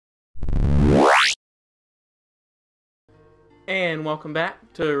And welcome back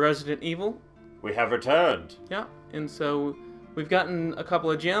to Resident Evil. We have returned. Yeah, and so we've gotten a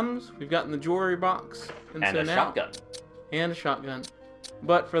couple of gems, we've gotten the jewelry box, And so a now, shotgun. and a shotgun.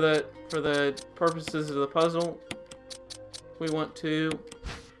 But for the purposes of the puzzle, we want to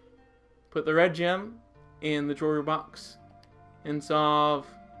put the red gem in the jewelry box and solve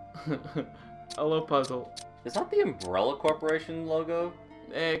a little puzzle. Is that the Umbrella Corporation logo?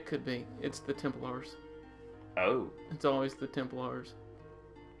 It could be. It's the Templars. Oh. It's always the Templars.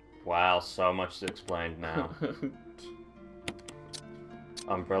 Wow, so much explained now.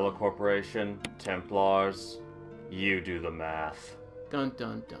 Umbrella Corporation, Templars, you do the math. Dun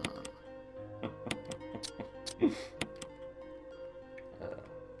dun dun.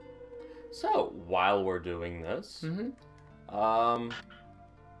 So, while we're doing this, Mm-hmm.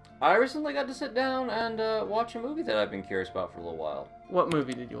 I recently got to sit down and watch a movie that I've been curious about for a little while. What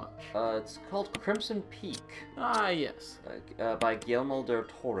movie did you watch? It's called Crimson Peak, Ah, yes. by Guillermo del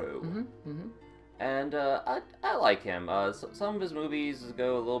Toro. Mm-hmm. Mm-hmm. And I like him. Some of his movies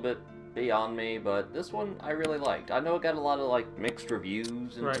go a little bit beyond me, but this one I really liked. I know it got a lot of like mixed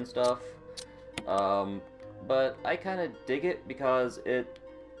reviews and, Right. and stuff, but I kind of dig it because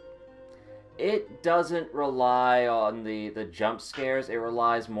it doesn't rely on the jump scares. It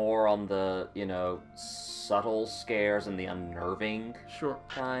relies more on the subtle scares and the unnerving Sure.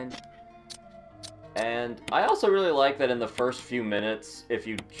 kind. And I also really like that in the first few minutes, if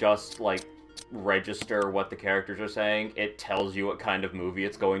you just like register what the characters are saying, it tells you what kind of movie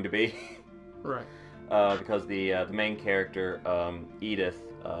it's going to be. Right. Because the main character, Edith,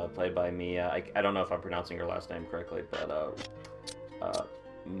 played by Mia, I don't know if I'm pronouncing her last name correctly, but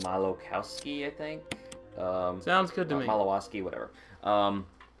Malokowski, I think. Sounds good to me. Malowski, whatever.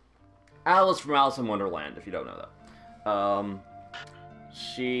 Alice from Alice in Wonderland, if you don't know that.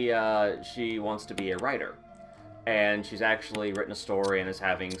 She wants to be a writer, and she's actually written a story and is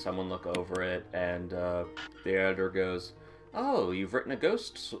having someone look over it, and the editor goes, "Oh, you've written a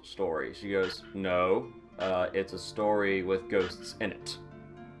ghost story." She goes, "No, it's a story with ghosts in it."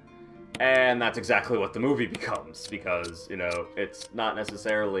 And that's exactly what the movie becomes, because, it's not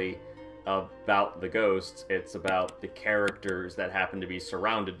necessarily about the ghosts, it's about the characters that happen to be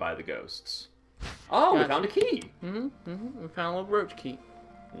surrounded by the ghosts. Oh, Gotcha. we found a key! Mm-hmm. Mm-hmm. We found a little brooch key.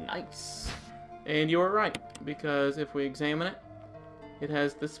 Nice. And you were right, because if we examine it, it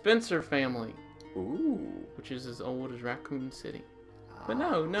has the Spencer family, Ooh. which is as old as Raccoon City. Ah. But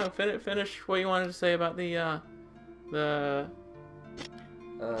no, finish what you wanted to say about the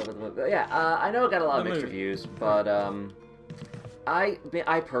I know it got a lot of The mixed movie. reviews, but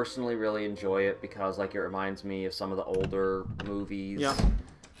I personally really enjoy it because like it reminds me of some of the older movies, Yeah.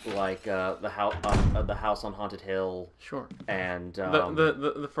 like the House on Haunted Hill, Sure. and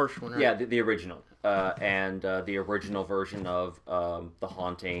The first one, right? yeah, the original, and the original version of The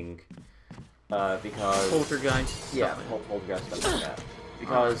Haunting, because Poltergeist. yeah, Stuff like Poltergeist, stuff like that, that.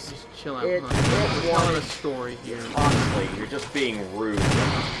 because Just chill out, it- hon. it We're telling a wanted- story here. honestly, you're just being rude.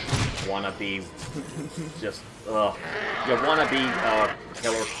 You wanna be just you wanna be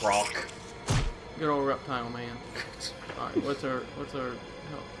Killer Croc. Good old reptile man. All right, what's our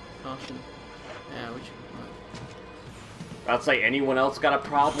caution? Yeah, we should. I'd say anyone else got a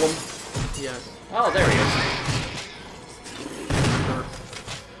problem? Yes. Oh, there he is. Sure.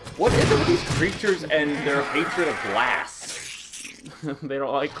 What is it with these creatures and their hatred of glass? They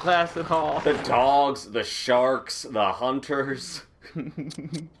don't like glass at all. The dogs, the sharks, the hunters.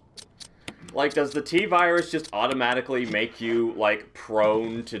 Like, does the T-virus just automatically make you, like,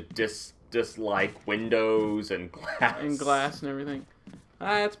 prone to dislike windows and glass? And glass and everything.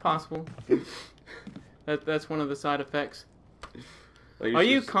 It's possible. That's one of the side effects. Like, Are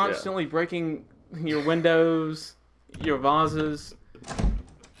you just- constantly breaking your windows, your vases?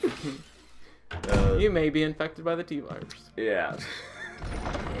 You may be infected by the T-virus. Yeah.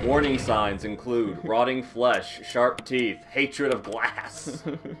 Warning signs include rotting flesh, sharp teeth, hatred of glass.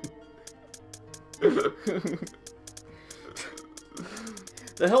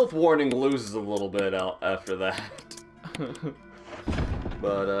 The health warning loses a little bit out after that.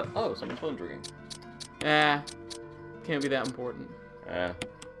 But, oh, someone's phone ringing. Can't be that important. I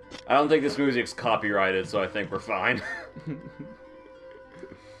don't think this music's copyrighted, so I think we're fine.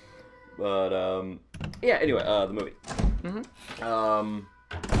 But, yeah, anyway, the movie.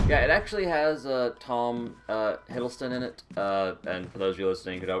 Yeah, it actually has Tom Hiddleston in it, and for those of you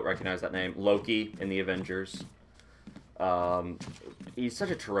listening who don't recognize that name, Loki in the Avengers. He's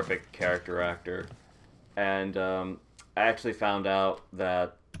such a terrific character actor, and I actually found out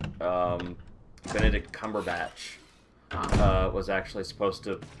that Benedict Cumberbatch was actually supposed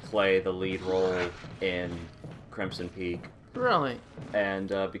to play the lead role in Crimson Peak, Really? And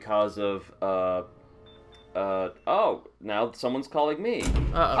because of oh, now someone's calling me.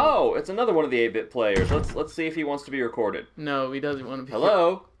 Uh-oh. Oh, it's another one of the 8-bit players. Let's see if he wants to be recorded. No, he doesn't want to be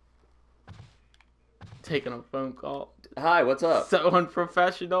Hello? taking a phone call. Hi, what's up? So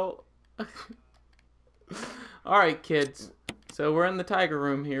unprofessional. Alright, kids. So we're in the tiger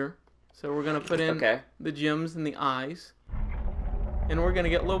room here. So we're going to put in Okay. the gems in the eyes. And we're going to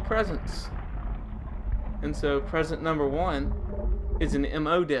get little presents. And so present number 1 is an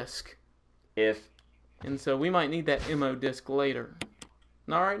MO disc. And so we might need that MO disc later.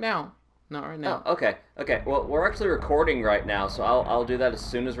 Not right now. Not right now. Oh, okay. Okay. Well, we're actually recording right now, so I'll do that as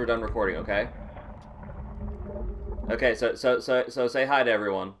soon as we're done recording, okay? Okay, so say hi to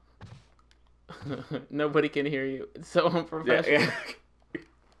everyone. Nobody can hear you. It's so unprofessional. Yeah.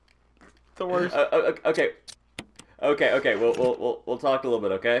 The worst. Okay. Okay. We'll talk a little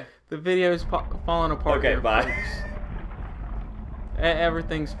bit, okay? The video's falling apart. Okay, here, bye. folks.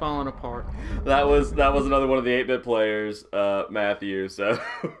 Everything's falling apart. That was another one of the 8-bit players, Matthew. So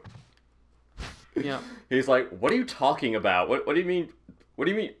Yeah. he's like, "What are you talking about? What do you mean? What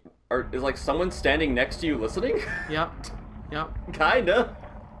do you mean? Is like someone standing next to you listening?" Yep. Yep. Kinda.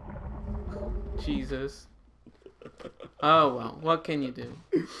 Jesus. Oh well. What can you do?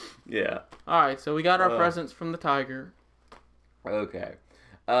 Yeah. All right. So we got our presents from the tiger. Okay.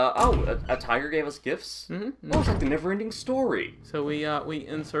 A tiger gave us gifts? Mm-hmm. That was like the never-ending story. So we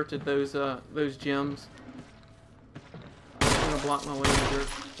inserted those gems. I'm gonna block my way in here.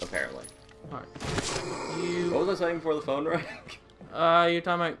 Apparently. All right. What was I saying before the phone rang? You're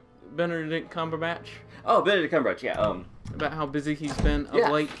talking about Benedict Cumberbatch? Oh, Benedict Cumberbatch. Yeah. About how busy he's been of Yeah.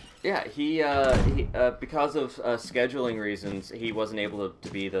 late. Yeah, he because of scheduling reasons, he wasn't able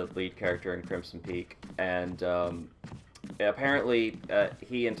to be the lead character in Crimson Peak, and apparently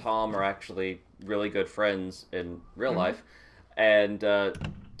he and Tom are actually really good friends in real life, and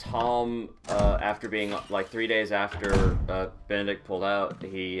Tom, after being like 3 days after Benedict pulled out,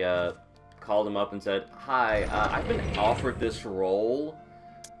 he called him up and said, "Hi, I've been offered this role.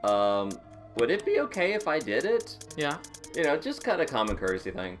 Would it be okay if I did it?" Yeah. You know, just kind of common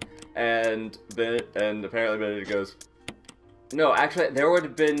courtesy thing. And apparently Benedict goes, "No, actually, there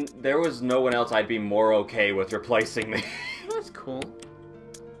was no one else I'd be more okay with replacing me." That's cool.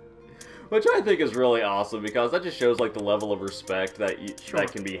 Which I think is really awesome, because that just shows like the level of respect that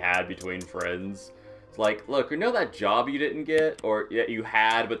that can be had between friends. It's like, look, you know that job you didn't get, or you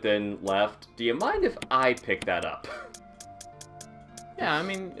had but then left? Do you mind if I pick that up? Yeah, I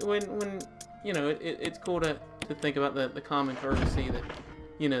mean, when you know, it's cool to think about the common courtesy that,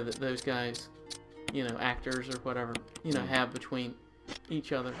 you know, that those guys, you know, actors or whatever, you know, have between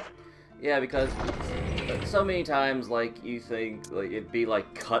each other. Yeah, because so many times, like, you think like it'd be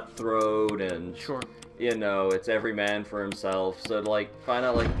like cutthroat and Sure. you know, it's every man for himself. So to, like, find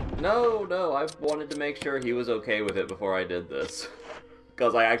out, like, no, I wanted to make sure he was okay with it before I did this,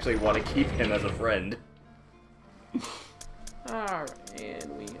 because I actually want to keep him as a friend. Alright,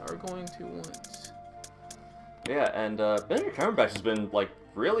 and we are going to once. Yeah, and Benedict Cumberbatch has been, like,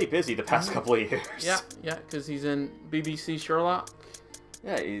 really busy the past couple of years. Yeah, because he's in BBC Sherlock.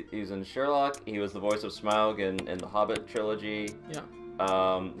 Yeah, he's in Sherlock. He was the voice of Smaug in the Hobbit trilogy. Yeah.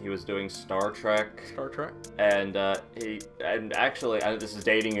 He was doing Star Trek. Star Trek. And actually, this is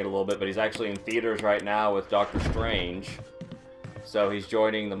dating it a little bit, but he's actually in theaters right now with Doctor Strange. So he's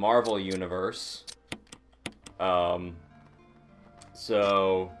joining the Marvel Universe.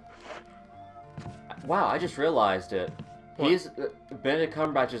 So... Wow, I just realized it. What? Benedict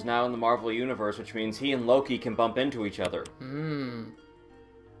Cumberbatch is now in the Marvel Universe, which means he and Loki can bump into each other.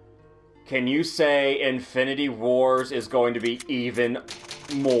 Can you say Infinity Wars is going to be even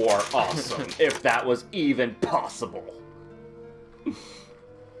more awesome, if that was even possible?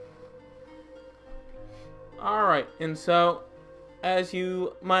 Alright, and so, as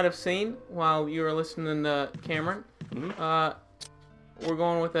you might have seen while you were listening to Cameron, we're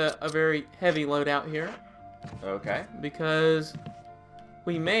going with a very heavy loadout here. Okay. Because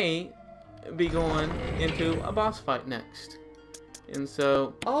we may be going into a boss fight next. And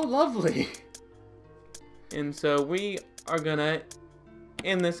so... Oh, lovely! And so we are gonna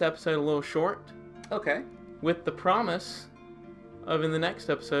end this episode a little short. Okay. With the promise of in the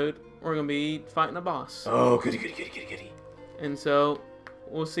next episode, we're gonna be fighting a boss. Oh, goody. And so,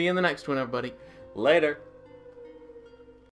 we'll see you in the next one, everybody. Later.